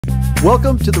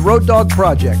Welcome to the Road Dog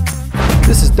Project.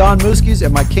 This is Don Muzquiz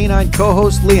and my canine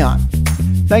co-host Leon.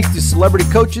 Thanks to celebrity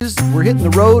coaches, we're hitting the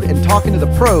road and talking to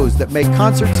the pros that make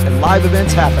concerts and live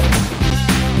events happen.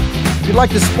 If you'd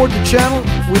like to support the channel,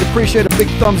 we'd appreciate a big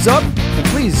thumbs up, and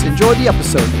please enjoy the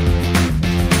episode.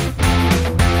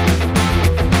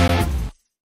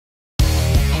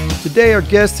 Today our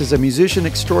guest is a musician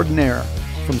extraordinaire,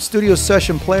 from studio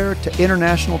session player to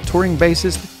international touring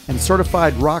bassist and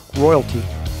certified rock royalty.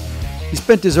 He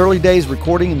spent his early days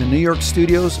recording in the New York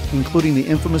studios, including the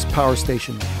infamous Power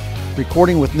Station,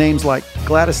 recording with names like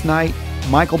GLADYS KNIGHT,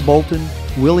 Michael Bolton,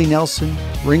 Willie Nelson,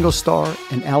 Ringo Starr,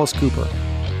 and Alice Cooper.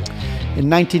 In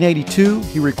 1982,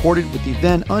 he recorded with the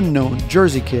then unknown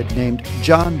Jersey kid named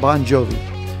Jon Bon Jovi.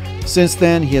 Since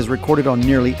then, he has recorded on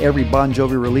nearly every Bon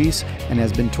Jovi release and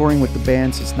has been touring with the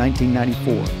band since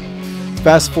 1994.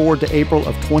 Fast forward to April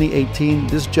of 2018,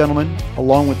 this gentleman,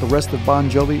 along with the rest of Bon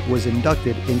Jovi, was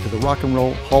inducted into the Rock and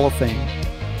Roll Hall of Fame.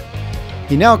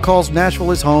 He now calls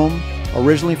Nashville his home.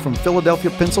 Originally from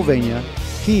Philadelphia, Pennsylvania,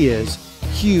 he is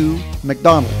HUGH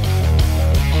McDONALD.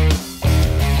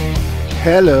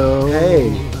 Hello. Hey,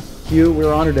 HUGH,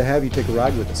 we're honored to have you take a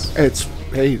ride with us.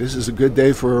 Hey, this is a good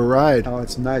day for a ride. Oh,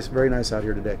 it's nice, very nice out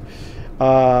here today.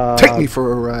 Take me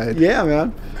for a ride. Yeah,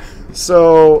 man.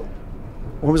 So,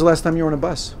 when was the last time you were on a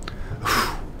bus?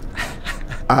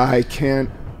 I can't.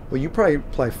 Well, you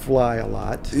probably fly a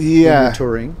lot. Yeah. When you're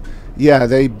touring. Yeah,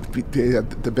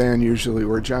 the band usually,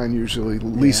 or John usually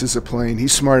leases a plane.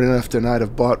 He's smart enough to not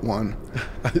have bought one.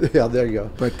 Yeah, there you go.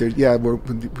 But yeah,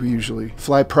 we usually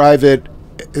fly private,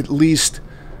 at least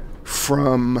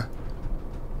from,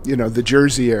 the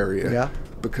Jersey area. Yeah.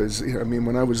 Because,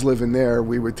 when I was living there,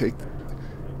 we would take,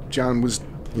 John was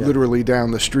literally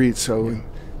down the street, so we'd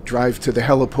drive to the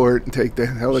heliport and take the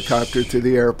helicopter to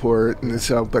the airport. And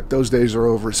so, but those days are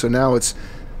over. So now it's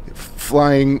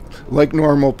flying like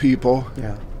normal people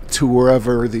to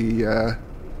wherever the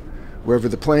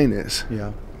plane is.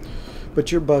 Yeah.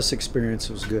 But your bus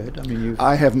experience was good. I mean,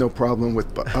 I have no problem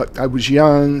with. I was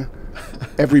young.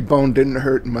 Every bone didn't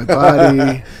hurt in my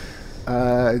body.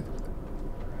 Yeah,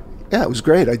 it was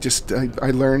great.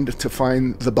 I learned to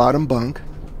find the bottom bunk.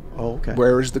 Oh, okay.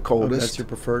 Where is the coldest? That's your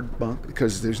preferred bunk?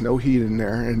 Because there's no heat in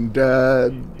there, and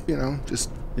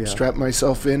just strap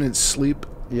myself in and sleep.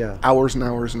 Yeah. Hours and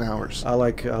hours and hours. I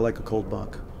like a cold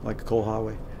bunk, like a cold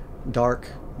highway, dark.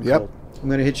 And Yep. cold. I'm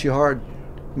gonna hit you hard.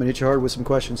 With some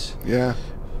questions. Yeah.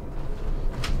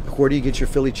 Where do you get your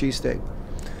Philly cheesesteak?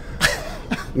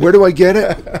 Where do I get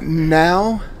it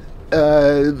now?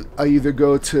 I either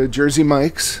go to Jersey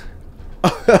Mike's,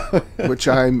 which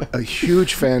I'm a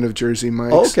huge fan of Jersey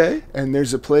Mike's. Okay. And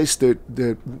there's a place that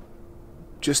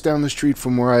just down the street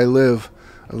from where I live,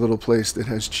 a little place that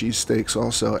has cheesesteaks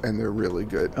also, and they're really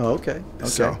good. Oh, okay. Okay.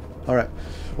 So. All right.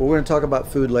 Well, we're going to talk about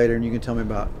food later, and you can tell me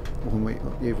about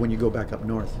when you go back up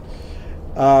north.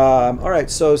 All right.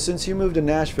 So, since you moved to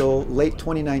Nashville late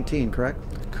 2019, correct?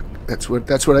 That's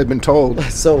what I've been told.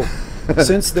 So,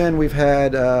 since then, we've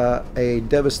had a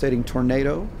devastating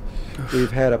tornado.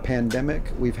 We've had a pandemic,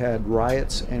 we've had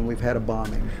riots, and we've had a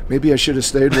bombing. Maybe I should have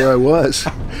stayed where I was.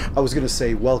 I was going to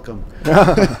say welcome.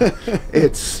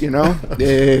 It's,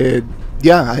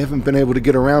 I haven't been able to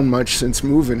get around much since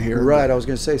moving here. Right, I was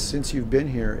going to say, since you've been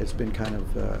here, it's been kind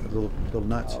of a little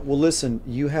nuts. Well, listen,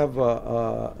 you have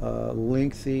a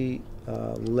lengthy,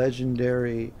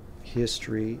 legendary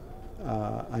history.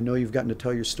 I know you've gotten to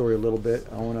tell your story a little bit.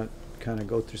 I want to kind of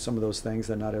go through some of those things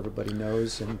that not everybody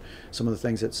knows, and some of the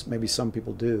things that maybe some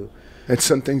people do. And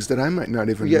some things that I might not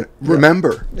even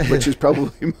remember, which is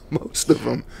probably most of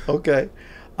them. Okay.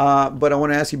 But I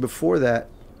want to ask you before that,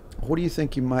 what do you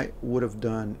think you would have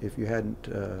done if you hadn't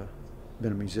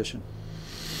been a musician?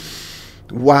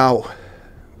 Wow.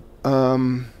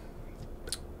 There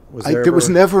was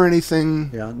never anything.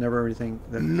 Yeah, never anything.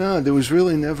 No, there was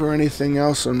really never anything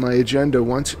else on my agenda.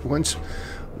 Once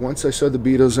I saw the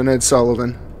Beatles and Ed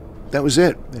Sullivan, that was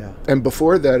it. Yeah. And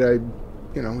before that, I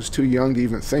was too young to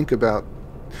even think about,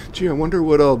 gee, I wonder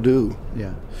what I'll do.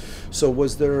 Yeah. So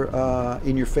was there,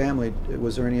 in your family,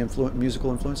 was there any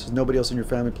musical influences? Nobody else in your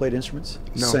family played instruments?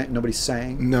 No. Nobody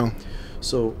sang? No.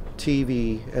 So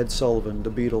TV, Ed Sullivan,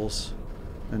 the Beatles,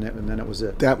 and then it was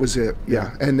it? That was it,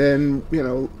 yeah. And then,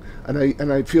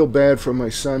 and I feel bad for my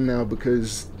son now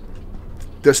because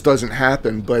this doesn't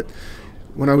happen, but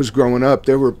when I was growing up,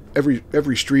 there were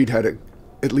every street had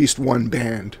at least one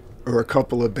band or a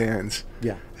couple of bands.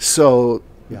 Yeah. So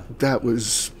that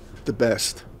was the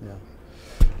best. Yeah.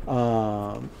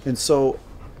 And so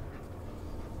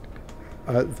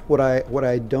what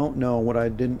I don't know, what I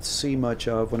didn't see much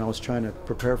of when I was trying to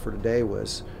prepare for today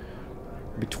was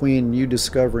between you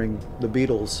discovering the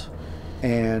Beatles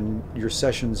and your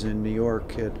sessions in New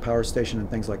York at Power Station and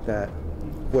things like that,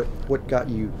 what got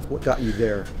you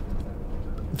there?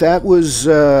 That was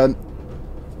when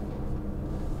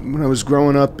I was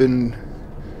growing up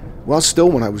still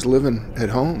when I was living at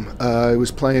home. I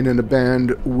was playing in a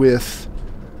band with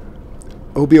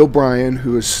Obie O'Brien,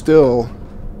 who is still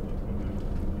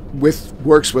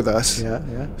works with us. Yeah,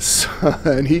 yeah. So,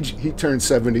 and he turned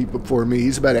 70 before me.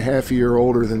 He's about a half a year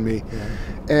older than me. Yeah.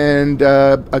 And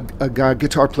a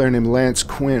guitar player named Lance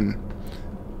Quinn.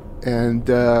 And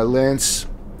Lance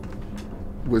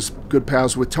was good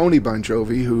pals with Tony Bon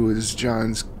Jovi, who is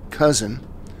John's cousin.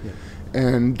 Yeah.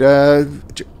 And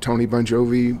Tony Bon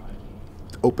Jovi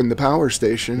opened the Power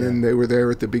Station, yeah. And they were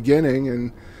there at the beginning.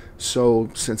 And so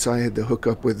since I had to hook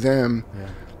up with them, yeah.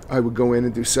 I would go in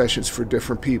and do sessions for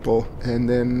different people, and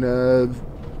then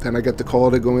I got the call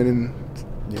to go in and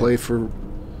yeah. play for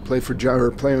John,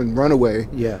 or play in Runaway,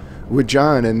 yeah. with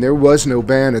John. And there was no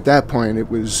band at that point. It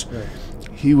was right.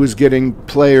 He was getting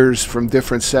players from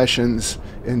different sessions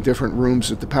in different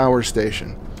rooms at the Power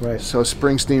Station. Right. So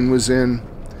Springsteen was in,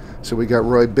 so we got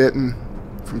Roy Bittan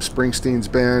from Springsteen's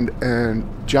band, and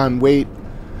John Waite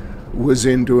was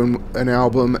in doing an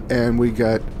album, and we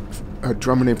got a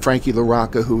drummer named Frankie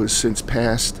LaRocca, who has since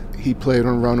passed. He played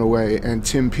on Runaway, and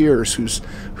Tim Pierce,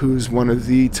 who's one of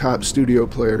the top studio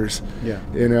players yeah.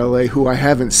 in LA, who I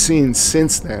haven't seen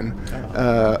since then.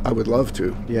 Oh. I would love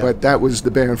to, yeah. but that was the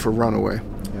band for Runaway.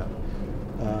 Yeah.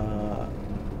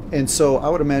 And so I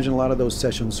would imagine a lot of those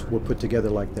sessions were put together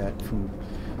like that, from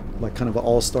like kind of an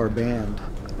all-star band.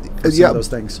 Yeah, of those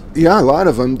things. Yeah, a lot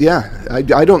of them. Yeah, I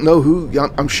don't know who.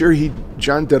 I'm sure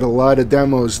John did a lot of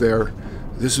demos there.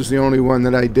 This was the only one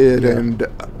that I did, yeah. and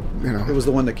you know, it was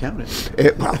the one that counted.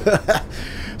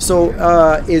 So,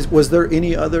 was there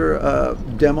any other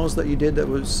demos that you did that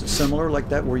was similar like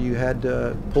that, where you had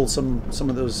pulled some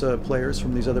of those players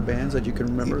from these other bands that you can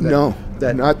remember? No.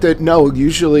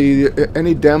 Usually,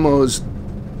 any demos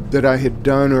that I had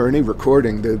done or any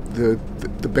recording,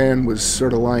 the band was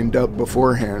sort of lined up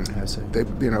beforehand. I see.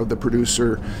 The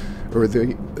producer or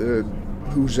the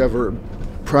whoever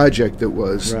project it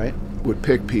was right. would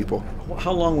pick people.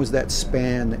 How long was that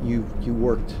span that you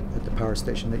worked at the Power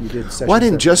Station, that you did sessions? Well, I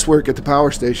didn't just work at the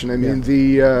Power Station. I mean,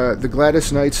 yeah. the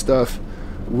GLADYS KNIGHT stuff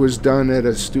was done at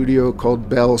a studio called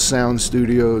Bell Sound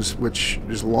Studios, which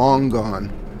is long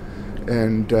gone,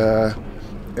 and a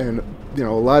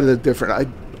lot of the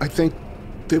different. I think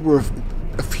there were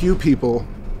a few people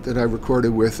that I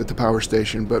recorded with at the Power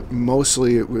Station, but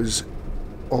mostly it was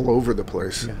all over the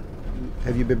place. Yeah.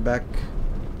 Have you been back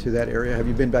to that area? Have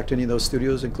you been back to any of those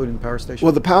studios, including the Power Station?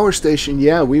 Well, the Power Station,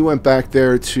 yeah, we went back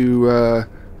there to,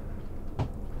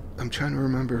 I'm trying to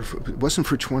remember, if it wasn't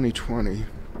for 2020. It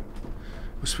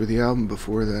was for the album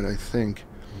before that, I think.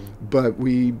 But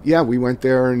we went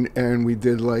there and we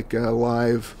did like a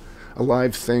live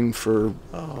thing for,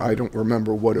 I don't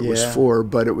remember what it was for,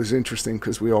 but it was interesting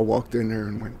because we all walked in there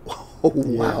and went, oh,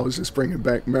 wow, is this bringing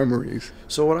back memories?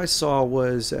 So what I saw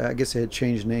was, I guess they had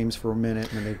changed names for a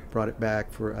minute, and then they brought it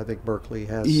back for, I think Berkeley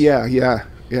has. Yeah.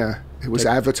 It was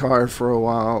Avatar for a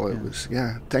while. It was,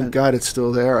 thank God it's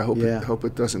still there. I hope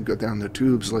it doesn't go down the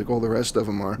tubes like all the rest of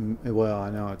them are. Well, I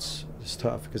know it's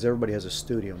tough because everybody has a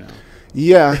studio now.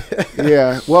 Yeah.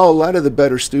 Well, a lot of the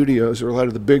better studios, or a lot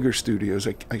of the bigger studios,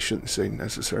 I shouldn't say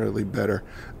necessarily better,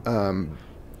 have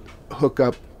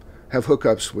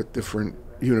hookups with different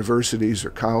universities or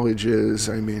colleges.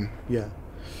 I mean,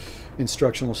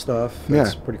 instructional stuff.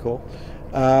 That's pretty cool.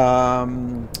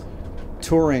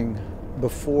 Touring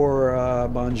before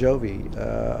Bon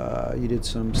Jovi, you did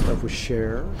some stuff with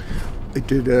Cher. I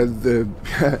did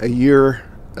a year.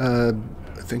 I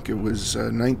think it was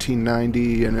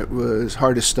 1990, and it was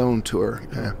Heart of Stone tour.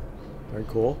 Yeah. Very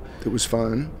cool. It was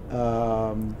fun.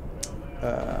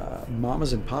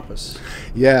 Mamas and Papas.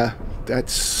 Yeah,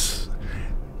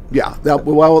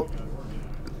 well,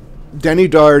 Denny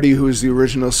Doherty, who was the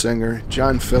original singer,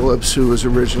 John Phillips, who was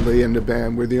originally in the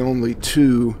band, were the only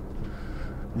two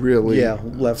really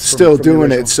left still from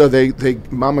doing it. So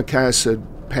Mama Cass had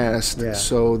passed,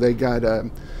 so they got a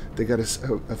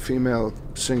female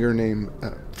singer named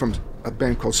from a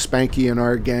band called Spanky and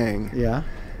Our Gang. Yeah,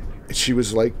 she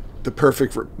was like the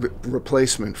perfect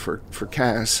replacement for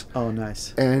Cass. Oh,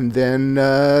 nice. And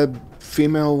then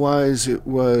female-wise, it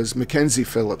was Mackenzie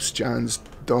Phillips, John's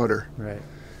daughter. Right.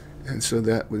 And so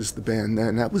that was the band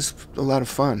then. That was a lot of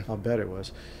fun. I'll bet it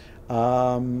was.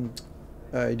 You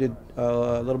did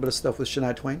a little bit of stuff with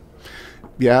Shania Twain?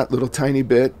 Yeah, a little tiny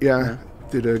bit, yeah.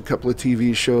 Did a couple of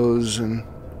TV shows. And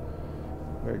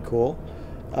very cool.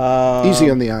 Easy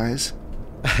on the Eyes.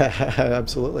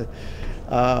 Absolutely.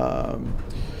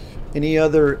 Any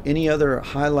other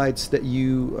highlights that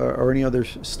you or any other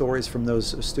stories from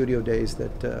those studio days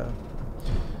that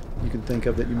you can think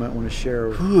of that you might want to share?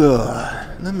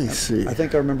 Let me see. I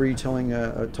think I remember you talking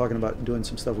about doing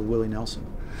some stuff with Willie Nelson.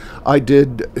 I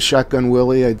did Shotgun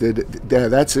Willie. I did. Yeah,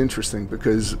 that's interesting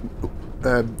because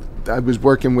I was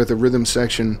working with a rhythm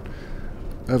section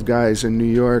of guys in New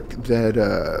York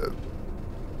that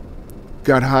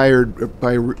got hired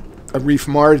by Arif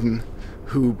Mardin,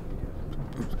 who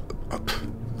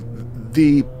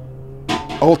the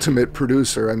ultimate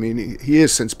producer. I mean, he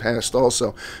has since passed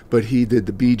also, but he did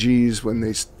the Bee Gees when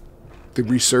the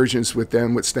resurgence with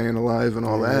them with Staying Alive and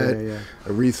all that. Yeah.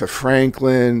 Aretha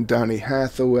Franklin, Donny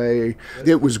Hathaway.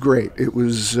 It was great. It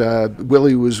was,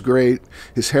 Willie was great.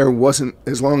 His hair wasn't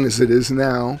as long as it is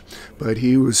now, but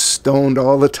he was stoned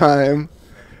all the time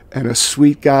and a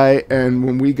sweet guy. And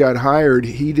when we got hired,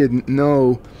 he didn't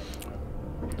know,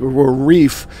 or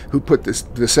Reef, who put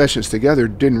the sessions together,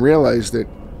 didn't realize that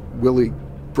Willie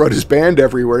brought his band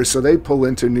everywhere. So they pull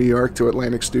into New York to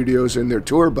Atlantic Studios in their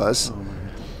tour bus. Oh,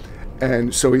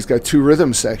 and so he's got 2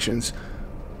 rhythm sections.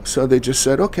 So they just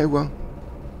said, okay, well,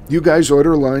 you guys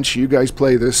order lunch, you guys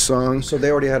play this song. So they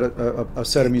already had a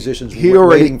set of musicians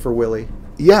waiting for Willie.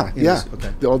 Yeah.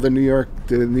 Okay. All the New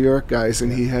York guys,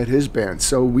 and he had his band.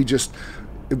 So we just,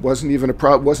 it wasn't even a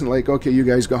problem. It wasn't like, okay, you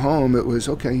guys go home. It was,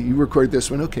 okay, you record this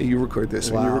one. Okay, you record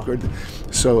this one. You record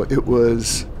this. So it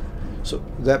was. So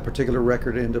that particular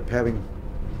record ended up having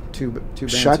two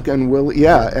bands. Shotgun Willie,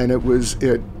 yeah, and it was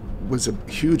a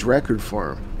huge record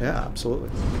for him. Yeah,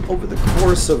 absolutely. Over the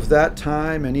course of that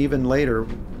time and even later,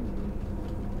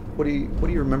 what do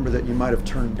you remember that you might have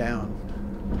turned down?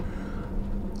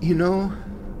 You know,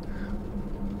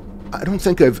 I don't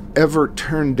think I've ever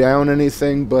turned down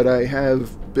anything, but I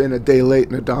have been a day late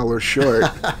and a dollar short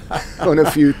on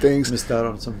a few things. Missed out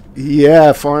on some.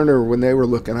 Yeah, Foreigner, when they were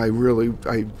looking, I really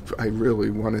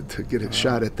wanted to get a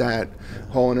shot at that. Yeah.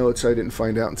 Hall & Oates, I didn't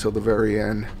find out until the very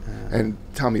end. And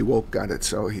Tommy Wolk got it,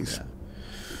 so he's an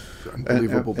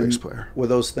unbelievable bass player. Were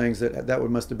those things that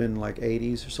must have been like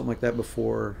 80s or something like that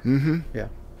before? Mm-hmm. Yeah.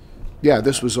 Yeah,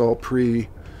 this was all pre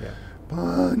Yeah.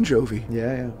 Bon Jovi.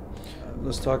 Yeah.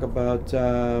 Let's talk about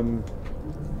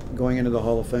going into the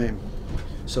Hall of Fame.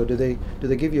 So do they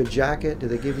give you a jacket? Do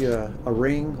they give you a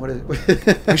ring? What is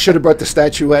I should have brought the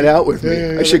statuette out with me.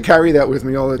 Yeah. I should carry that with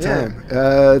me all the time.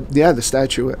 Yeah, the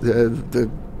statuette, the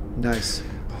nice,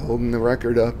 holding the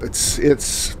record up.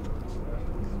 It's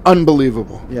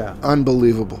unbelievable. Yeah,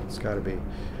 unbelievable. It's got to be.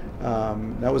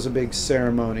 That was a big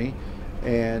ceremony,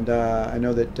 and I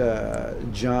know that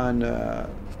John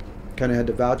kind of had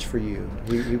to vouch for you.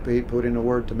 He put in a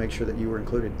word to make sure that you were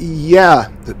included.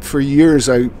 Yeah, for years,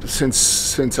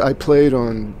 since I played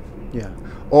on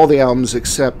all the albums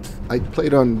except I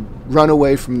played on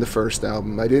Runaway from the first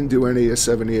album. I didn't do any of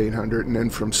 7800, and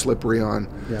then from Slippery on.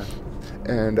 Yeah.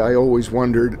 And I always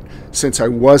wondered, since I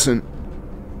wasn't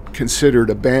considered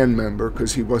a band member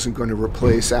because he wasn't going to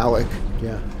replace Alec,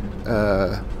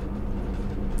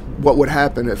 what would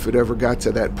happen if it ever got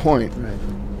to that point? Right.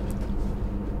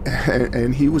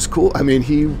 And he was cool. I mean,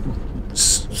 he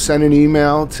sent an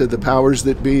email to the powers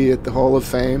that be at the Hall of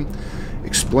Fame,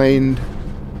 explained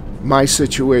my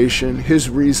situation, his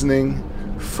reasoning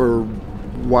for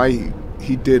why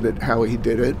he did it, how he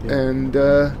did it, and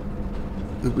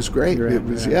it was great. It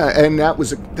was and that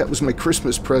was my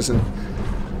Christmas present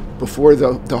before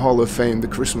the Hall of Fame. The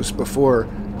Christmas before,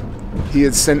 he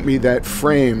had sent me that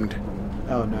framed.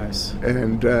 Oh, nice.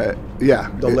 And the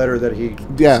letter that he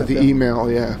sent the email.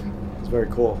 It's very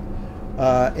cool.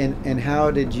 And how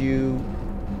did you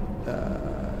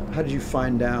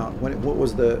find out?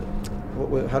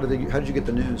 How did you get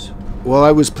the news? Well,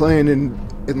 I was playing in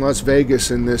Las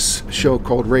Vegas in this show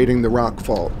called Raiding the Rock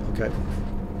Vault. Okay.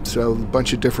 So a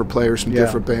bunch of different players from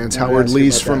different bands. Howard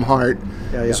Leese from Heart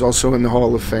is also in the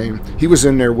Hall of Fame. He was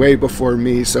in there way before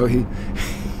me, so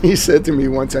he said to me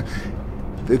one time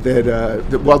that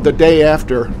the day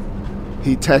after,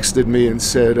 he texted me and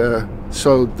said,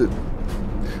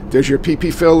 does your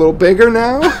pee-pee feel a little bigger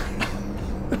now?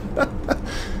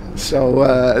 So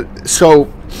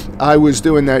I was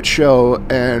doing that show,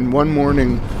 and one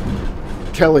morning,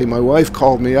 Kelly, my wife,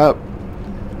 called me up,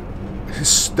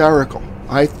 hysterical.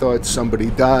 I thought somebody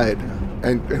died,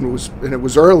 and it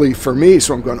was early for me,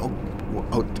 so I'm going, oh,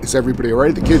 is everybody all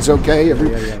right? The kid's okay?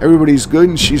 Everybody's good?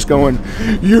 And she's going,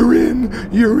 you're in.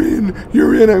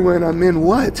 I went, I'm in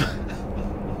what?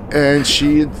 And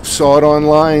she saw it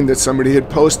online that somebody had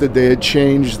posted. They had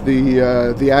changed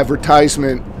the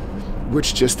advertisement,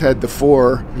 which just had the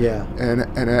 4,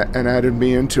 and added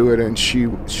me into it. And she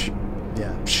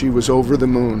she was over the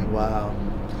moon. Wow.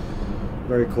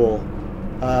 Very cool.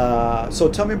 So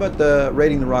tell me about the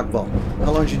Raiding the Rock Vault.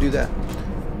 How long did you do that?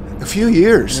 A few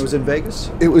years. And it was in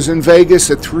Vegas? It was in Vegas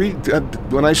at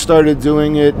when I started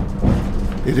doing it,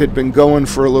 it had been going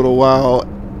for a little while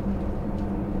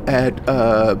at,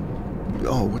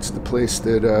 what's the place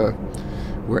that,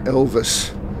 where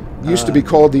Elvis used to be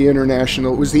called the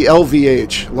International. It was the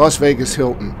LVH, Las Vegas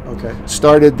Hilton. Okay.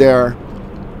 Started there,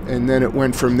 and then it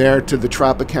went from there to the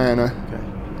Tropicana. Okay.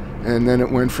 And then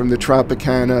it went from the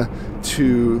Tropicana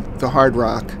to the Hard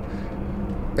Rock.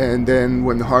 And then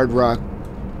when the Hard Rock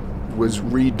was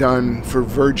redone for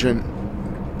Virgin,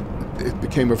 it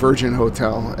became a Virgin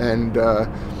hotel. And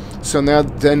so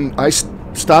then I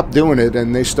stopped doing it,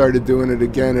 and they started doing it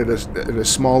again at a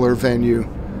smaller venue.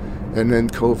 And then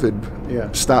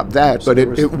COVID stopped that. So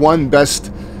but it won best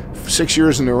 6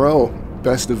 years in a row,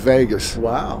 best of Vegas.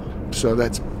 Wow. So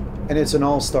that's... And it's an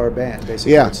all-star band,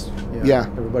 basically. Yeah. It's, yeah.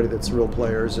 Everybody that's real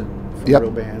players and from Yep.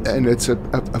 real bands. And it's a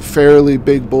fairly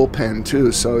big bullpen,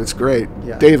 too, so it's great.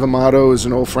 Yeah. Dave Amato is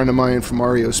an old friend of mine from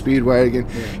REO Speedwagon.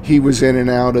 Yeah. He was in and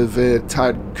out of it.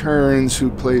 Todd Kearns, who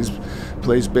plays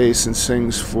bass and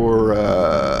sings for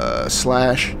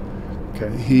Slash.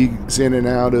 Okay. He's in and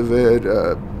out of it.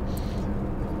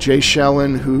 Jay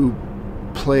Shellen, who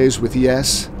plays with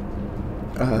Yes.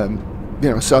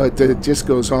 So it just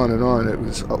goes on and on. It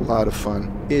was a lot of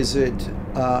fun. Is it?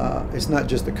 It's not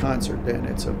just a concert, then.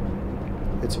 It's a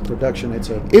production.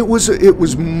 It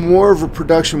was more of a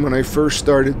production when I first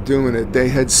started doing it. They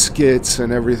had skits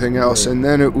and everything else, Right. and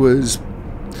then it was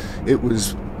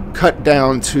cut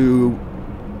down to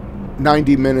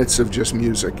 90 minutes of just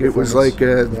music. It was like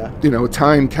a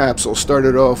time capsule.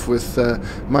 Started off with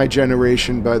My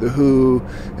Generation by The Who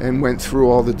and went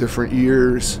through all the different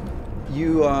years.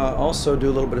 You also do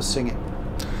a little bit of singing.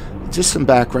 Just some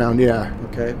background, yeah.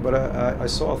 Okay, but I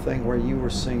saw a thing where you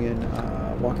were singing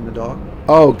Walking the Dog.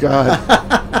 Oh, God.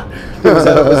 Was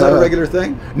that a regular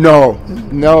thing? No,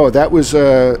 that was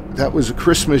a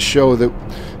Christmas show that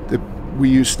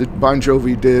Bon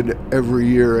Jovi did every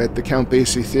year at the Count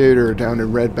Basie Theater down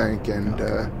in Red Bank, and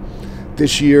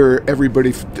this year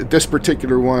this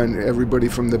particular one, everybody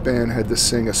from the band had to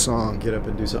sing a song. Get up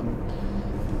and do something.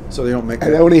 So they don't make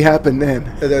that. It only happened then.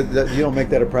 You don't make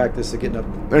that a practice of getting up.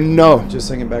 No. Just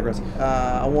singing backgrounds.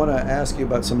 I want to ask you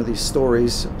about some of these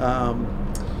stories. In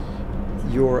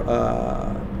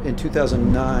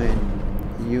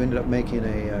 2009, you ended up making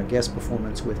a guest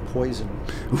performance with Poison.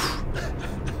 Oof.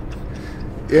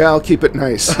 Yeah, I'll keep it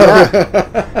nice.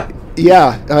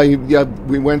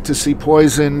 We went to see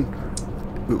Poison.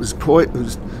 It was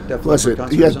Def Leppard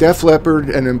concert. Yeah, Def Leppard,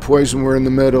 and then Poison were in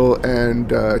the middle,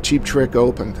 and Cheap Trick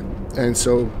opened. And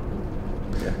so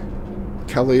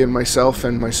Kelly and myself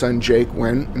and my son Jake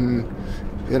went, and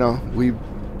we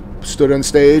stood on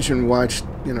stage and watched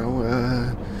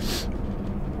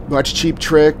Cheap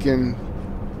Trick, and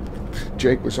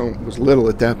Jake was little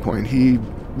at that point. He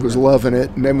was loving it,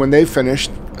 and then when they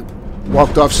finished,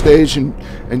 walked off stage, and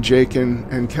Jake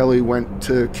and Kelly went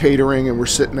to catering, and we're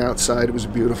sitting outside. It was a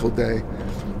beautiful day.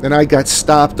 And I got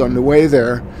stopped on the way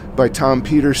there by Tom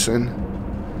Peterson,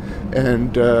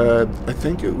 and I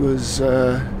think it was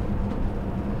I'm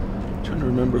trying to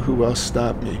remember who else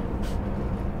stopped me.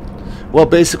 Well,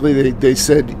 basically they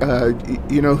said,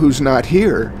 who's not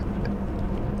here?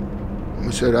 I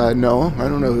said, no, I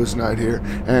don't know who's not here.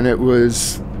 And it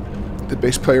was the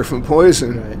bass player from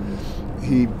Poison. Right.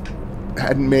 He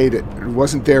hadn't made it. It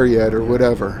wasn't there yet, or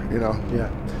whatever. Yeah.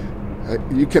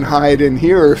 You can hide in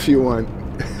here if you want.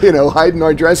 Hide in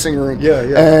our dressing room. Yeah.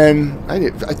 And I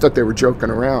thought they were joking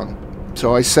around.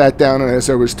 So I sat down, and as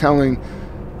I was telling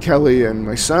Kelly and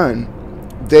my son,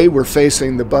 they were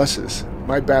facing the buses.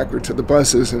 My back were to the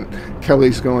buses, and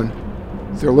Kelly's going,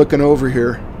 "They're looking over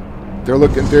here.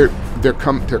 They're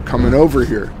coming over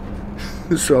here."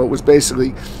 So it was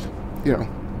basically,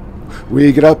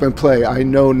 we get up and play. I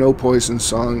know no Poison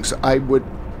songs. I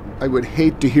would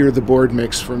hate to hear the board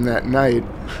mix from that night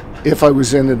if I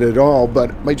was in it at all,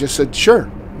 but I just said, sure.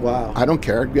 Wow. I don't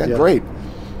care. Yeah, great.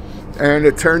 And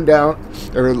it turned out,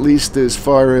 or at least as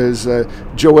far as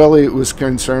Joe Elliott was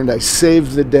concerned, I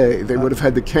saved the day. They would have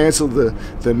had to cancel the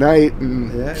night,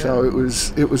 and so it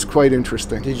was quite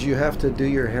interesting. Did you have to do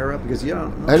your hair up? Because I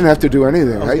didn't have to do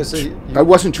anything. I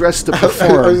wasn't dressed to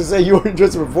perform. I was going to say, you weren't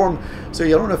dressed to perform, so I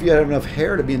don't know if you had enough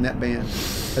hair to be in that band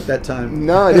at that time.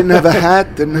 No, I didn't have a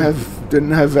hat,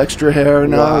 didn't have extra hair.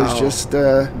 No, wow. It was just...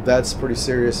 That's pretty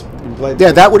serious.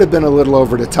 That would have been a little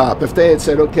over the top. If they had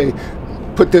said, okay,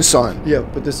 put this on. Yeah,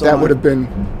 put this on. That would have been...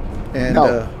 And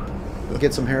no.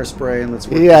 get some hairspray and let's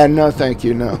work. Yeah, no, thank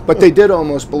you, no. But they did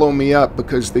almost blow me up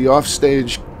because the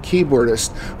offstage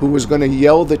keyboardist who was going to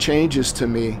yell the changes to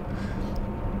me,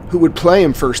 who would play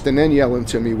him first and then yell them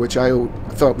to me, which I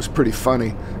thought was pretty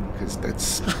funny because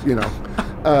that's, you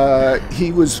know,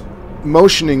 he was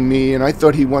motioning me and I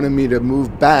thought he wanted me to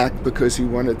move back because he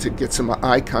wanted to get some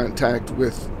eye contact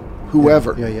with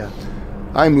whoever. Yeah.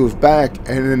 I moved back,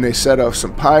 and then they set off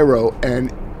some pyro,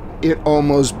 and it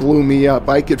almost blew me up.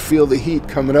 I could feel the heat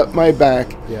coming up my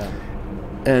back. Yeah.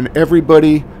 And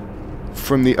everybody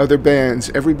from the other bands,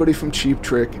 everybody from Cheap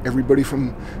Trick, everybody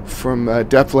from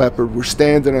Def Leppard were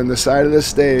standing on the side of the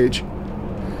stage,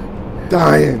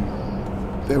 dying.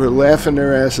 They were laughing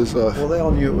their asses off. Well, they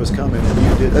all knew it was coming, and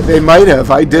you didn't. They might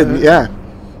have. I didn't, yeah.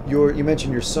 You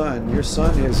mentioned your son. Your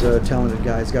son is a talented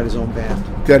guy. He's got his own band.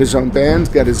 Got his own band,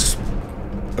 got his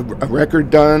a record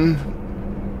done,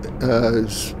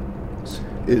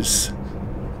 is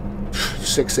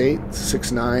 6'8",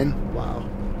 6'9". Wow.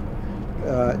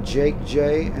 Jake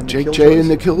J and Jake the J Killjoys. and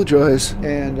the Killjoys.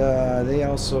 And they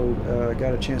also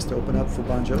got a chance to open up for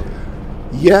Bon Jovi.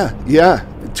 Yeah,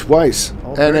 twice.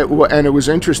 Oh, And cool. it was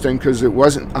interesting because it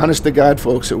wasn't, honest to God,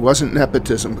 folks, it wasn't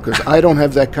nepotism because I don't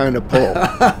have that kind of pull.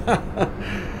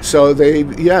 So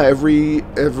every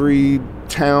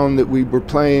town that we were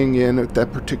playing in at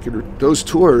that particular, those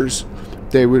tours,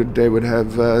 they would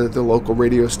have the local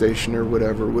radio station or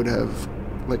whatever would have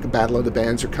like a battle of the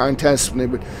bands or contest, and they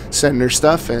would send their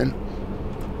stuff in.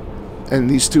 And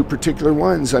these two particular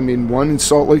ones, I mean, one in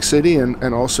Salt Lake City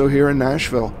and also here in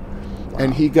Nashville. Wow.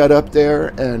 And he got up there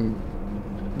and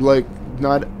like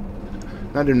not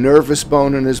a nervous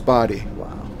bone in his body.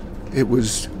 Wow. It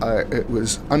was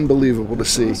unbelievable to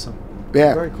see. Awesome.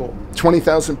 Yeah. Very cool.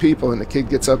 20,000 people, and the kid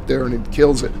gets up there and he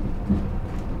kills it.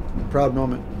 Proud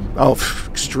moment. Oh,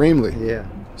 extremely. Yeah.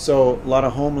 So a lot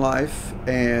of home life,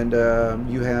 and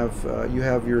you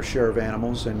have your share of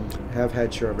animals, and have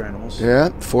had share of animals. Yeah,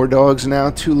 4 dogs now,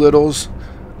 2 littles,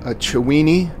 a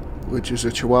Chiweenie, which is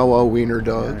a Chihuahua wiener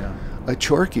dog, Yeah. a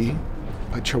Chorky,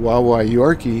 a Chihuahua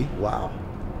Yorkie, Wow.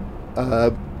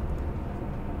 a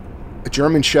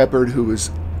German Shepherd who is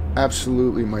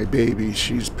absolutely my baby.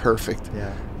 She's perfect.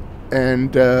 Yeah.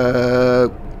 And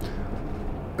a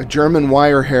German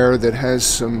wire hair that has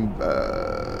some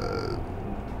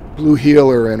blue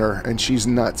heeler in her, and she's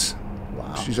nuts.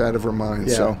 Wow. She's out of her mind.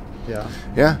 Yeah. So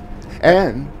Yeah.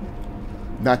 and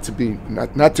not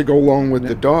to go along with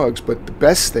the dogs, but the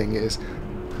best thing is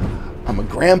I'm a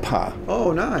grandpa.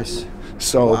 Oh, nice.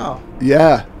 So Wow.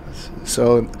 yeah,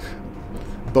 so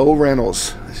Bo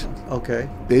Reynolds, Okay.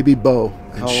 baby Bo.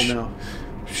 How old now?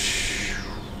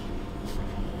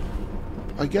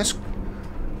 I guess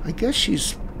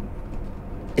she's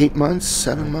 8 months,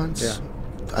 7 months.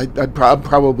 Yeah. I'm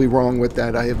probably wrong with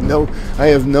that. I have no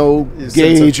Sense of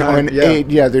gauge time, on yeah. 8.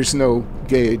 Yeah, there's no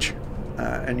gauge.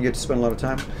 And you get to spend a lot of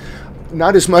time.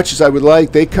 Not as much as I would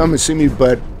like. They come and see me,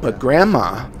 but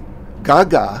Grandma,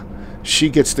 Gaga, she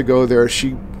gets to go there.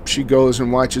 She goes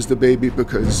and watches the baby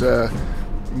because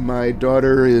my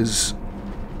daughter is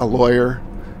a lawyer,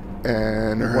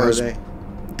 and her Where are husband.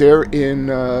 they? They're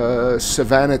in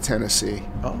Savannah, Tennessee.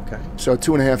 Oh, okay. So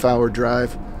 2.5 hour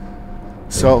drive.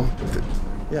 So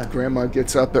Yeah. Grandma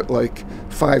gets up at like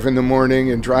 5 in the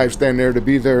morning and drives down there to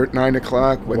be there at 9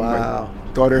 o'clock when Wow.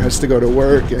 my daughter has to go to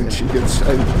work, and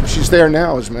she's there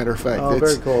now, as a matter of fact. Oh,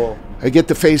 very cool. I get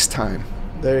the FaceTime.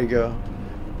 There you go.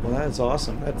 Well, that's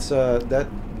awesome. That's that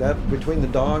between the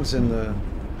dogs and the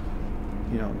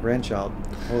grandchild.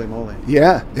 Holy moly.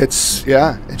 Yeah,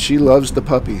 and she loves the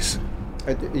puppies.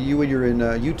 You when you're in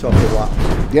Utah for a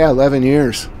while, Yeah, 11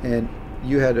 years. and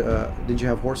you had did you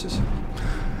have horses?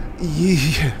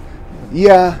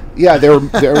 Yeah, they're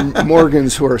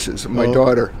Morgan's horses, my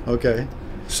daughter. Okay.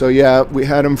 So yeah, we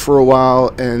had them for a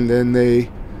while, and then they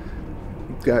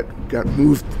got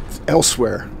moved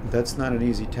elsewhere. That's not an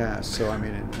easy task. So I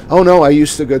mean. Oh no, I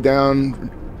used to go down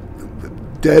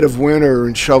dead of winter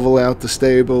and shovel out the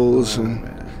stables, and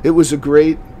man. it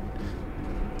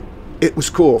was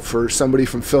cool for somebody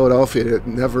from Philadelphia that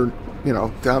never,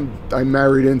 I'm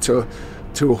married into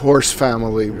a horse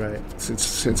family, Right.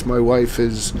 since my wife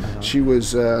is, she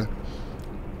was,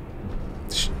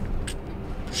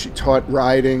 she taught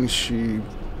riding,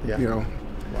 Yeah.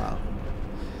 Wow.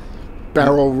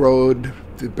 barrel rode,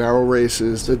 did barrel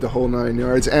races, did the whole 9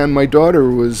 yards, and my daughter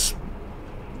was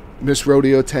Miss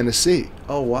Rodeo Tennessee.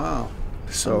 Oh wow.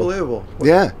 So Unbelievable.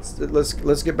 yeah.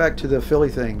 Let's get back to the Philly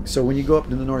thing. So when you go up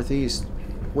to the Northeast,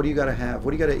 what do you got to have?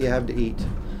 What do you have to eat?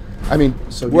 I mean,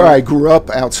 So where you- I grew up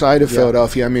outside of Yeah.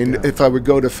 Philadelphia, I mean, Yeah. if I would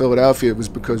go to Philadelphia, it was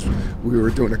because we were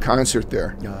doing a concert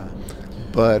there.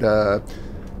 But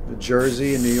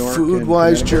Jersey and New York.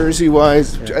 Food-wise,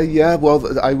 Jersey-wise, yeah.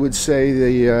 Well, I would say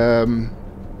the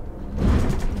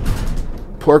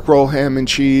pork roll, ham and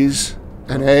cheese,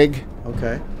 and egg.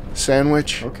 Okay.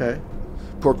 Sandwich. Okay.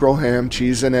 Pork roll, ham,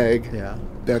 cheese, and egg. Yeah.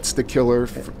 That's the killer.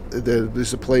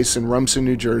 There's a place in Rumson,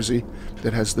 New Jersey,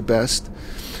 that has the best.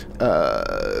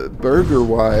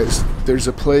 Burger-wise, there's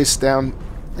a place down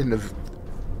in the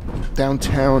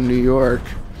downtown New York,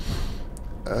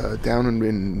 down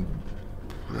in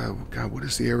oh God, what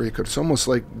is the area called? It's almost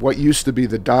like what used to be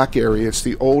the dock area. It's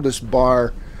the oldest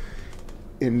bar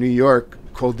in New York,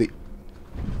 called the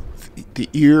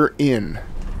Ear Inn,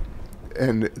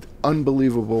 and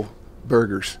unbelievable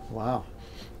burgers. Wow.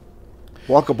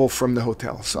 Walkable from the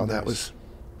hotel, so Nice.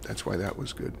 that's why that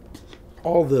was good.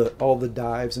 All the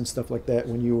dives and stuff like that,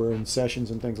 when you were in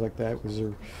sessions and things like that, was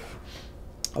there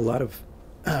a lot of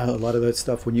that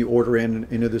stuff when you order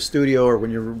into the studio, or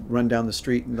when you run down the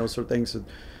street and those sort of things?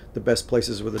 The best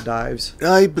places were the dives.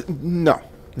 No.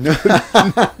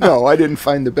 No, I didn't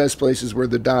find the best places were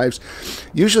the dives.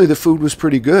 Usually the food was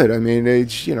pretty good. I mean, I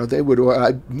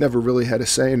never really had a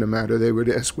say in the matter. They would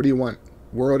ask, "What do you want?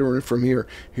 We're ordering from here.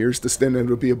 Here's the stand." And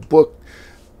it would be a book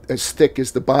as thick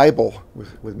as the Bible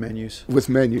with menus. With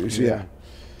menus, yeah.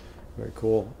 Very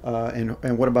cool.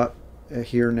 And what about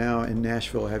here now in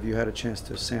Nashville? Have you had a chance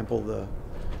to sample the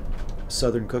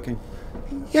Southern cooking?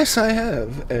 Yes, I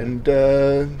have, and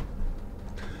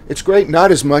it's great.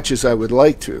 Not as much as I would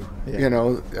like to,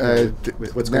 Yeah.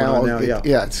 With what's going on now,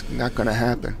 yeah, it's not going to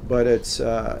happen. But it's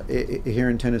here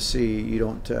in Tennessee, you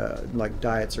don't like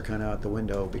diets are kind of out the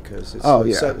window, because it's all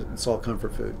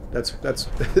comfort food. That's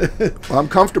Well, I'm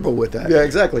comfortable with that. Yeah,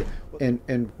 exactly.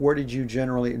 And where did you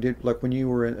generally like when you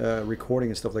were recording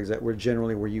and stuff like that? Where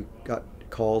you got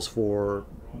calls for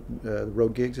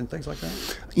road gigs and things like that?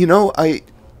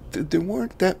 There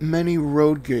weren't that many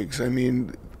road gigs. I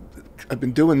mean, I've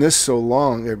been doing this so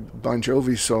long, Bon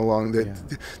Jovi so long, that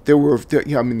I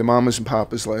mean, the Mamas and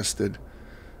Papas lasted,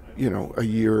 a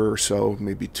year or so,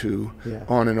 maybe two,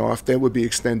 on and off. There would be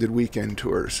extended weekend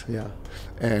tours. Yeah.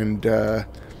 And,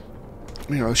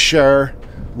 Cher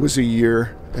was a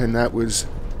year, and that was,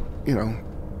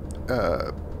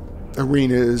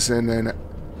 arenas and then,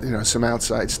 some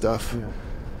outside stuff. Yeah.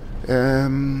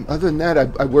 Other than that,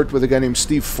 I worked with a guy named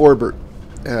Steve Forbert,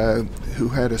 who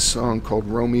had a song called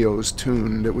Romeo's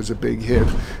Tune that was a big hit,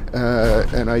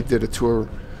 and I did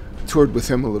toured with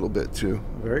him a little bit too.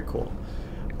 Very cool.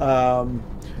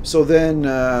 So then,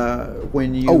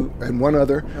 when you and one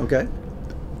other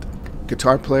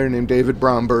guitar player named David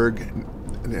Bromberg,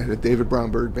 had a David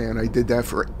Bromberg band. I did that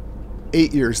for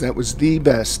 8 years. That was the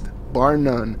best, bar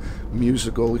none,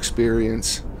 musical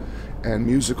experience and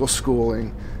musical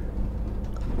schooling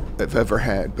I've ever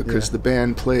had, because the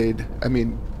band played, I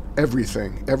mean,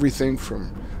 everything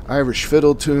from Irish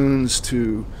fiddle tunes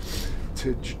to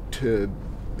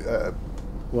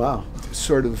wow,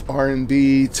 sort of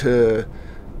R&B to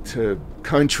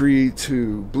country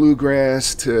to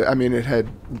bluegrass to, I mean, it had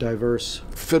diverse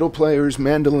fiddle players,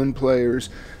 mandolin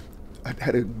players. I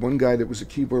had one guy that was a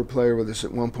keyboard player with us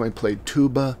at one point, played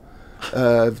tuba.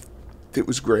 It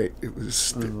was great. It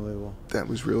was unbelievable. That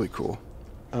was really cool.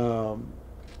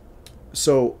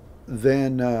 So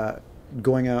then,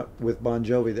 going out with Bon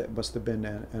Jovi, that must have been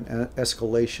an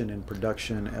escalation in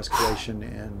production, escalation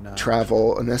in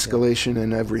travel, an escalation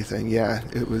in everything. Yeah,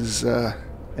 it was.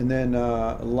 And then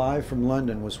Live from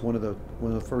London was one of the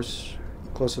first,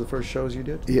 close to the first shows you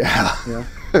did. Yeah, yeah,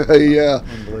 yeah,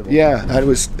 unbelievable. Yeah, I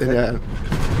was.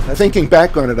 Thinking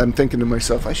back on it, I'm thinking to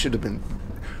myself, I should have been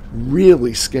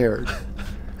really scared.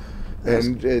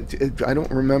 And I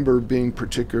don't remember being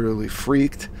particularly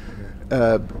freaked.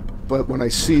 But when I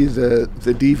see the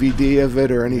DVD of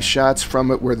it or any shots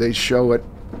from it where they show it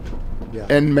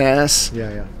en masse,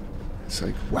 it's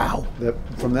like, wow.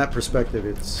 From that perspective,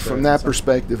 it's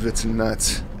perspective, it's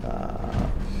nuts.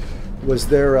 Was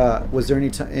there any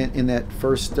time in that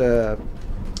first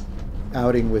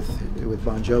outing with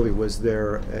Bon Jovi? Was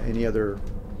there any other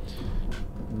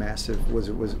massive?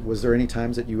 Was there any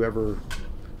times that you ever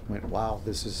went, wow,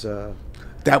 this is?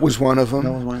 That was one of them.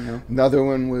 That was one, no. Another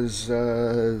one was,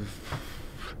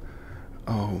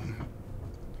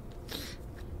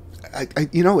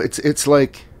 it's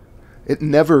like, it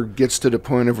never gets to the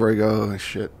point of where I go, oh,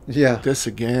 shit, this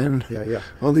again? Yeah.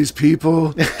 All these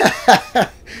people,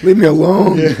 leave me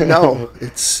alone. Yeah. No,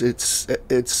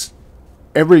 it's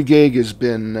every gig has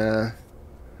been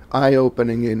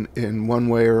eye-opening in one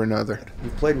way or another. You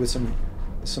played with some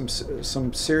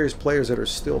serious players that are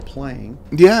still playing.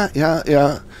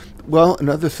 Yeah. Well,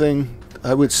 another thing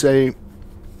I would say,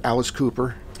 Alice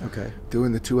Cooper. Okay.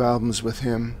 Doing the 2 albums with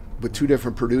him with two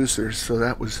different producers, so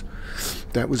that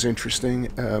was interesting.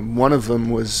 One of them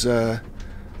was a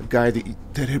guy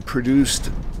that had produced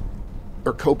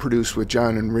or co-produced with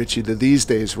John and Richie the These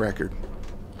Days record,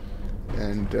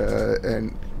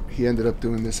 and he ended up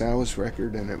doing this Alice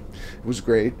record, and it was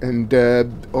great. And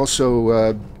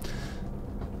also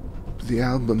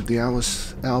the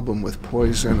Alice album with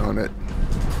Poison on it,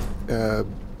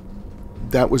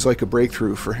 that was like a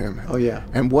breakthrough for him. Oh yeah.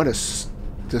 And what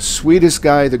the sweetest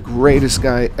guy, the greatest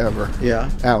guy ever. Yeah.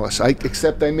 Alice.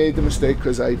 Except I made the mistake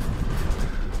because I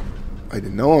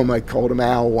didn't know him. I called him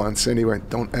Al once, and he went,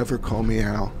 "Don't ever call me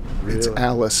Al. Really? It's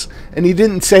Alice." And he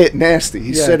didn't say it nasty.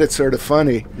 He said it sort of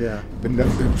funny. Yeah. But no,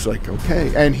 it was like,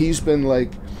 okay. And he's been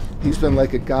like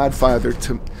a godfather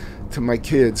to my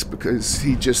kids, because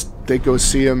they go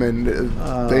see him, and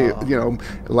they, you know,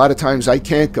 a lot of times I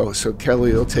can't go, so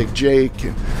Kelly will take Jake,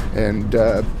 and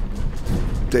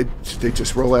they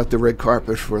just roll out the red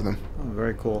carpet for them. Oh,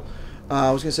 very cool.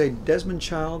 I was going to say, Desmond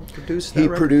Child produced that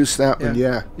record? Produced that one,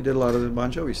 yeah. He did a lot of the Bon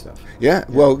Jovi stuff. Yeah,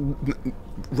 well,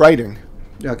 writing.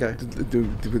 Okay.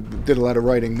 Did a lot of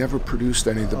writing. Never produced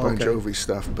any of the Bon Jovi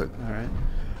stuff, but... All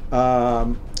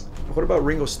right. What about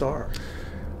Ringo Starr?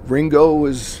 Ringo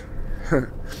was...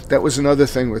 that was another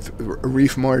thing with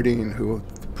Arif Mardin, who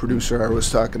the producer I was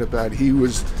talking about. He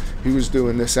was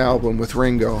doing this album with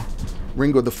Ringo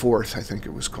the Fourth, I think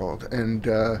it was called, and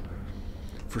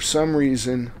for some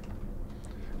reason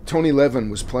Tony Levin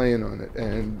was playing on it,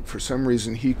 and for some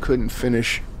reason he couldn't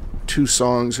finish 2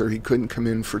 songs, or he couldn't come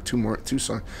in for 2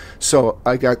 songs. So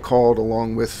I got called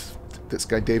along with this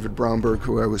guy David Bromberg,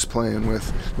 who I was playing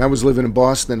with. And I was living in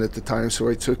Boston at the time, so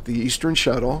I took the Eastern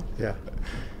Shuttle. Yeah.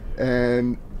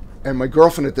 And my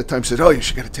girlfriend at the time said, "Oh, you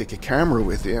should got to take a camera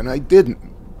with you," and I didn't,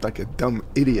 like a dumb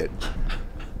idiot.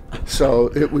 So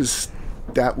that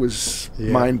was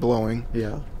mind blowing.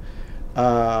 Yeah.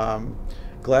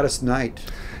 GLADYS KNIGHT.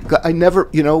 I never,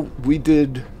 you know, we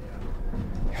did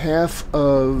half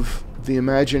of the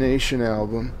Imagination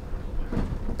album,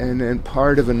 and then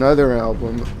part of another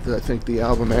album, I think the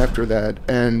album after that,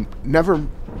 and never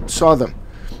saw them.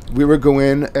 We would go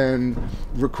in and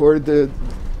record the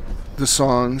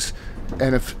songs,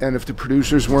 and if the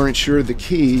producers weren't sure of the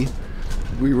key,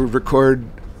 we would record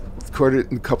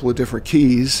it in a couple of different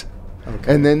keys,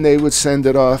 and then they would send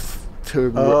it off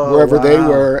to wherever they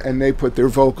were, and they put their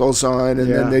vocals on,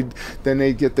 and then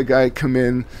they'd get the guy come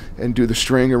in and do the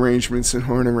string arrangements and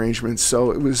horn arrangements.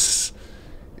 So it was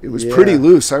pretty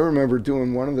loose. I remember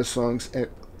doing one of the songs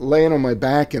laying on my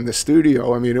back in the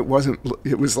studio. I mean, it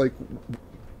was like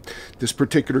this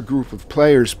particular group of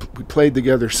players, we played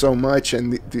together so much,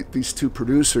 and these 2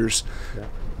 producers,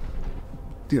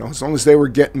 you know, as long as they were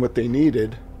getting what they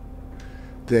needed,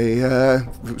 it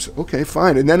was okay,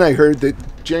 fine. And then I heard that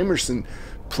Jamerson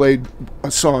played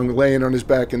a song laying on his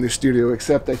back in the studio,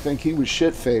 except I think he was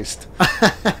shit-faced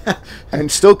and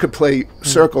still could play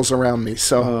circles around me.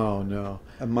 So. Oh no!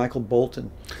 And Michael Bolton.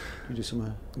 You do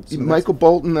some Michael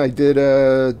Bolton, I did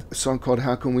a song called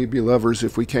 "How Can We Be Lovers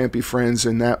If We Can't Be Friends,"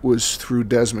 and that was through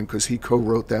Desmond, because he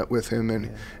co-wrote that with him,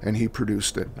 and he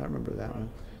produced it. I remember that one.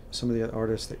 Some of the other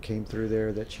artists that came through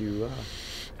there that you...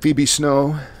 Phoebe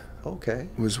Snow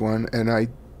was one, and I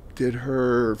did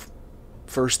her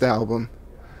first album.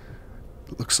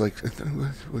 Looks like,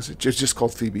 was it just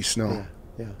called Phoebe Snow?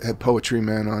 Yeah. It had Poetry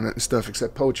Man on it and stuff,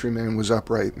 except Poetry Man was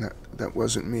upright, and that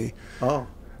wasn't me. Oh.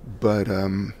 But...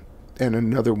 and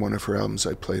another one of her albums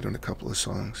I played on a couple of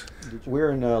songs. We're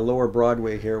in Lower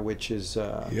Broadway here, which is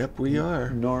yep, we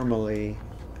are normally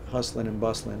hustling and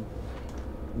bustling.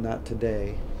 Not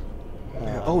today.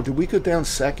 Oh, did we go down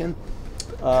Second?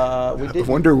 We did. I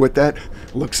wonder what that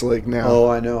looks like now. Oh,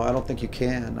 I know. I don't think you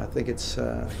can. I think it's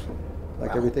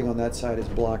like everything on that side is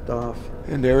blocked off.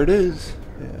 And there it is.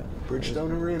 Yeah.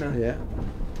 Bridgestone Arena. Yeah.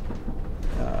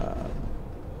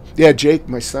 Yeah, Jake,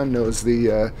 my son, knows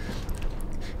the...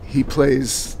 he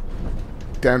plays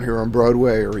down here on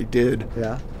Broadway, or he did.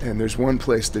 Yeah. And there's one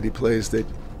place that he plays that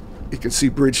you can see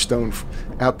Bridgestone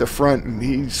out the front, and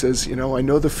he says, you know, I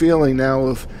know the feeling now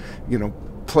of, you know,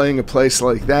 playing a place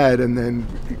like that, and then,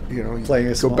 you know,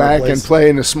 go back and play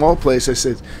in a small place. I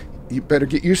said, you better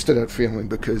get used to that feeling,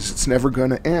 because it's never going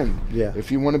to end. Yeah.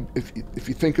 If you want to, if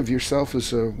you think of yourself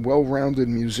as a well-rounded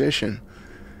musician,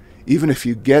 even if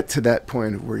you get to that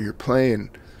point where you're playing,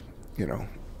 you know,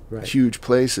 huge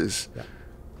places,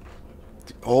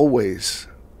 always,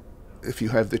 if you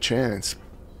have the chance,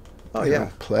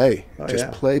 play.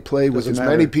 Just play with as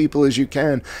many people as you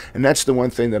can. And that's the one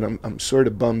thing that I'm sort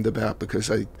of bummed about, because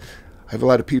I have a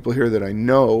lot of people here that I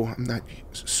know I'm not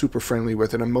super friendly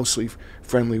with, and I'm mostly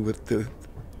friendly with the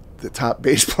the top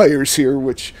bass players here,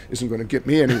 which isn't going to get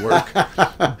me any work.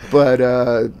 But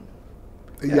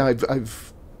yeah,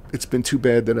 it's been too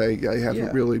bad that I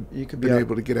haven't really been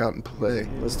able to get out and play.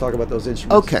 Let's talk about those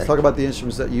instruments. Okay. Let's talk about the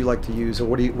instruments that you like to use, or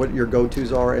what your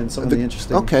go-tos are, and some of the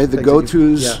interesting. Okay, the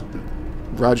go-tos,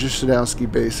 Roger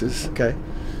Sadowski basses. Okay.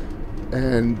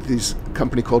 And these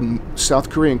South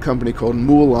Korean company called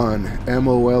Mollon,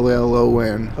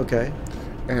 Mollon. Okay.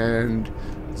 And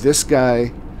this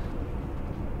guy,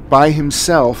 by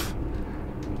himself,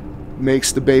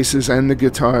 makes the basses and the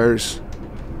guitars,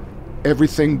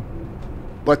 everything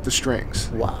but the strings.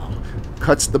 Wow.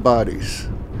 Cuts the bodies,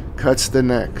 cuts the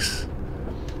necks,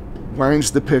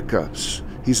 winds the pickups.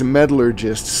 He's a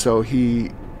metallurgist, so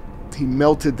he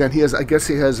melted. Then I guess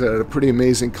he has a pretty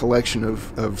amazing collection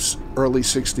of early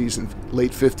 '60s and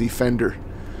late '50s Fender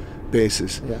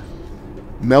basses. Yeah.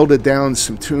 Melded down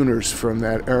some tuners from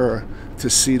that era to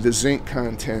see the zinc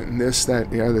content and this, that,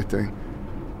 and the other thing.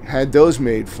 Had those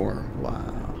made for him.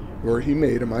 Wow. Or he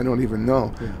made them, I don't even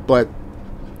know. Yeah. But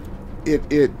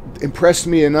it impressed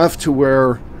me enough to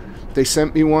where they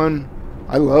sent me one.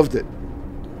 I loved it.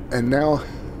 And now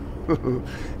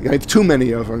I have too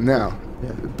many of them now.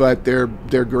 Yeah. But they're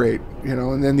great, you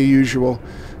know. And then the usual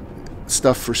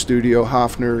stuff for studio,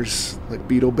 Hofner's, like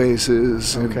Beatle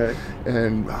basses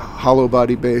and hollow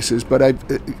body basses. But I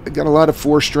got a lot of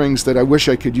 4 strings that I wish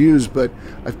I could use, but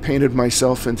I've painted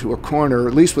myself into a corner,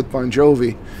 at least with Bon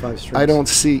Jovi. 5 strings.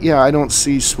 I don't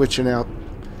see switching out.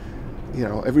 You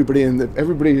know,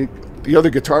 the other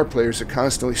guitar players are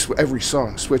constantly every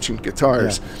song switching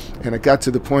guitars. Yeah. And it got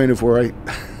to the point of where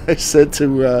I said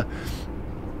to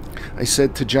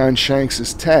John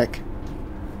Shanks's tech,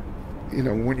 you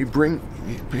know, when you bring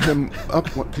him up,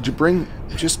 could you bring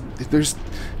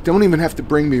don't even have to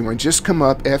bring me one. Just come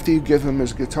up after you give him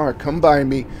his guitar. Come by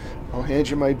me. I'll hand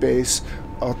you my bass.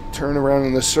 I'll turn around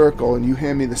in the circle, and you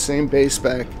hand me the same bass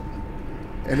back.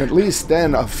 And at least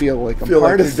then I'll feel like I'm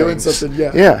part of doing things. Something.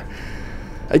 Yeah. Yeah.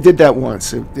 I did that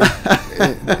once.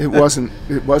 It wasn't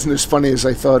as funny as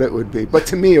I thought it would be, but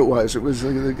to me it was. It was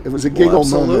a giggle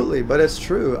moment. Absolutely, but it's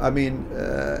true. I mean,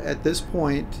 at this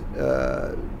point,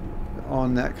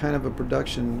 on that kind of a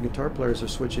production, guitar players are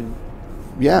switching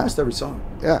almost every song.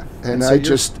 Yeah, and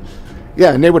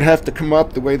and they would have to come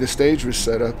up the way the stage was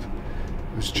set up.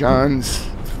 It was John's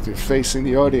facing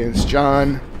the audience.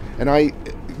 John and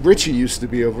Richie used to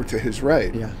be over to his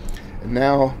right. Yeah, and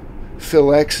now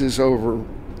Phil X is over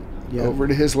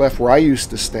to his left where I used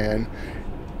to stand,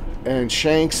 and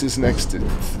Shanks is next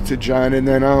to John, and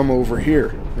then I'm over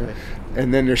here. Right.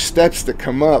 And then there's steps that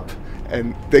come up,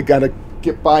 and they got to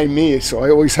get by me, so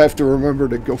I always have to remember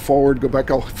to go forward, go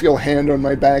back. I'll feel a hand on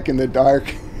my back in the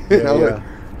dark.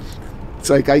 It's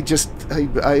like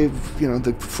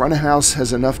the front of house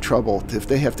has enough trouble if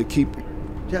they have to keep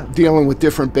dealing with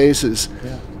different basses.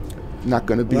 Yeah. Not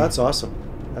going to be. Well, that's awesome.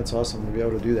 That's awesome to be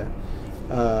able to do that.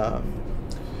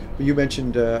 You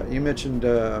mentioned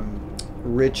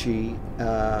Richie.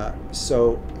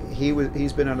 So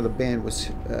he's been out of the band. Was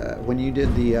when you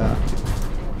did the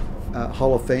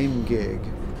Hall of Fame gig,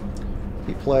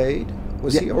 he played.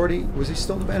 Was he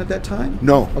still in the band at that time?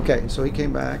 No. Okay, so he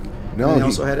came back. No. And he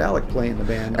also had Alec play in the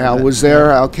band. Al was there.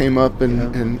 Al came up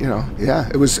and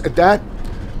it was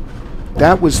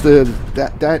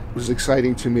that was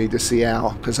exciting to me to see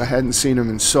Al, because I hadn't seen him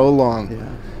in so long. Yeah.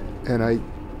 And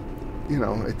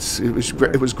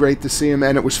it was great to see him,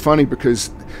 and it was funny because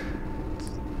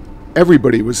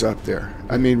everybody was up there.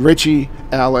 I mean, Richie,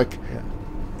 Alec,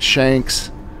 Shanks,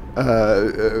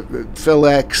 Phil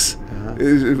X.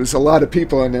 It was a lot of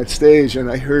people on that stage,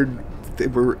 and I heard they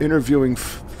were interviewing.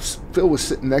 Phil was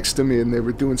sitting next to me, and they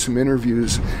were doing some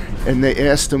interviews, and they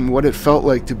asked him what it felt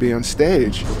like to be on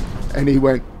stage, and he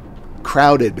went,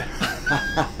 crowded.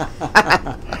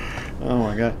 Oh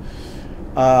my God.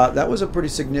 That was a pretty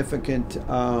significant,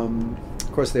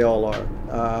 of course they all are.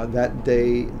 That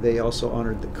day they also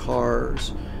honored the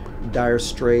Cars, Dire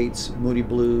Straits, Moody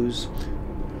Blues,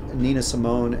 Nina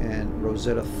Simone, and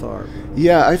Rosetta Tharpe.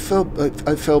 Yeah, I felt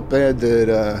bad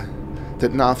that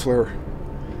Knopfler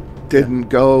didn't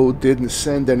go, didn't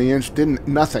send any,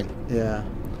 nothing. Yeah.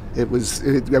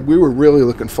 We were really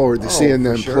looking forward to seeing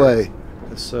them play.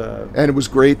 And it was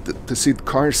great to see the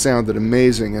Cars sounded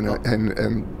amazing, and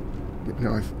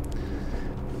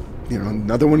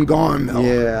another one gone. Though.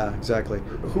 Yeah, exactly.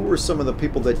 Who were some of the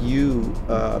people that you,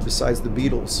 besides the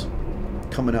Beatles,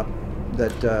 coming up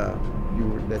that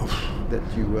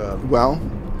you? Well,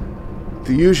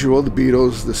 the usual, the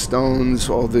Beatles, the Stones,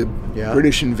 all the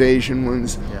British Invasion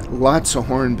ones. Yeah. Lots of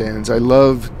horn bands. I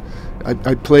loved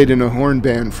I played in a horn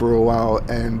band for a while,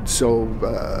 and so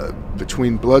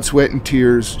between Blood, Sweat, and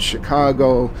Tears,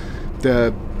 Chicago,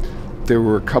 there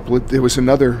was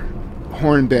another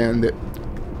horn band that,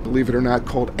 believe it or not,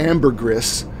 called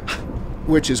Ambergris,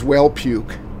 which is whale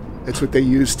puke. It's what they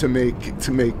use to make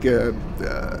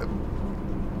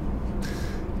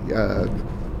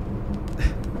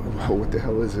what the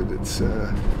hell is it? It's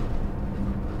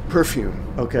perfume.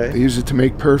 Okay. They use it to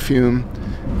make perfume.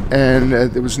 And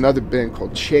there was another band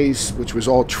called Chase, which was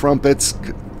all trumpets.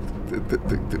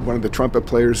 One of the trumpet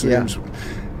players' names,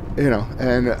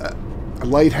 and a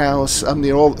Lighthouse. I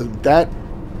mean, all that.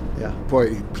 Yeah.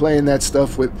 Boy, playing that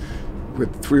stuff with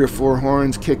 3 or 4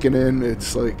 horns kicking in,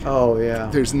 it's like, oh yeah,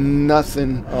 there's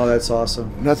nothing. Oh, that's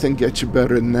awesome. Nothing gets you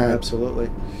better than that. Absolutely.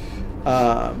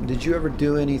 Did you ever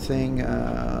do anything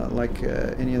like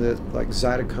any of the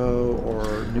Zydeco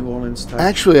or New Orleans type?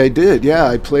 Actually, I did. Yeah,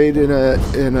 I played in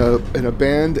a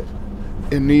band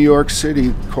in New York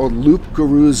City called Loop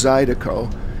Guru Zydeco,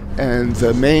 and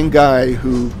the main guy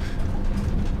who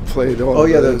played all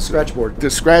the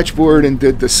scratch board, and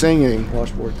did the singing,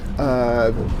 washboard.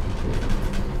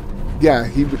 Yeah,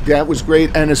 that was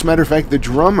great. And as a matter of fact, the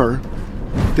drummer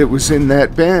that was in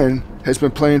that band has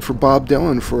been playing for Bob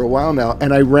Dylan for a while now,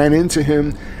 and I ran into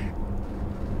him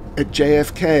at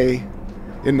JFK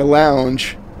in the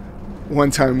lounge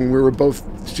one time when we were both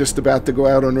just about to go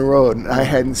out on the road, and I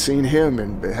hadn't seen him,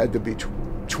 and it had to be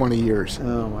 20 years.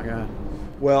 Oh my God.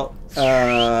 Well,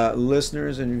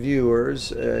 listeners and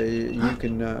viewers, you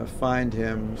can find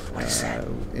him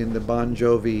in the Bon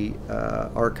Jovi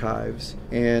archives,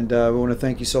 and we want to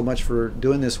thank you so much for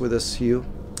doing this with us, Hugh.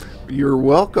 You're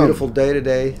welcome. Beautiful day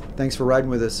today. Thanks for riding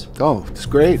with us. Oh, it's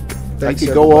great. Thanks, I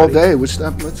could go all day. Let's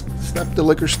stop at the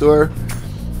liquor store,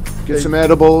 get some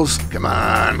edibles. Come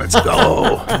on, let's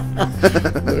go.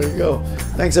 There you go.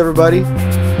 Thanks, everybody.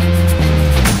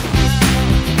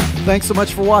 Thanks so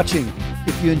much for watching.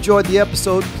 If you enjoyed the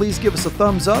episode, please give us a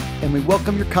thumbs up, and we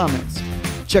welcome your comments.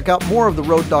 Check out more of the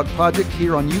Road Dog Project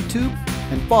here on YouTube,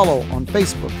 and follow on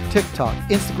Facebook, TikTok,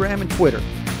 Instagram, and Twitter.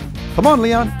 Come on,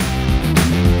 Leon.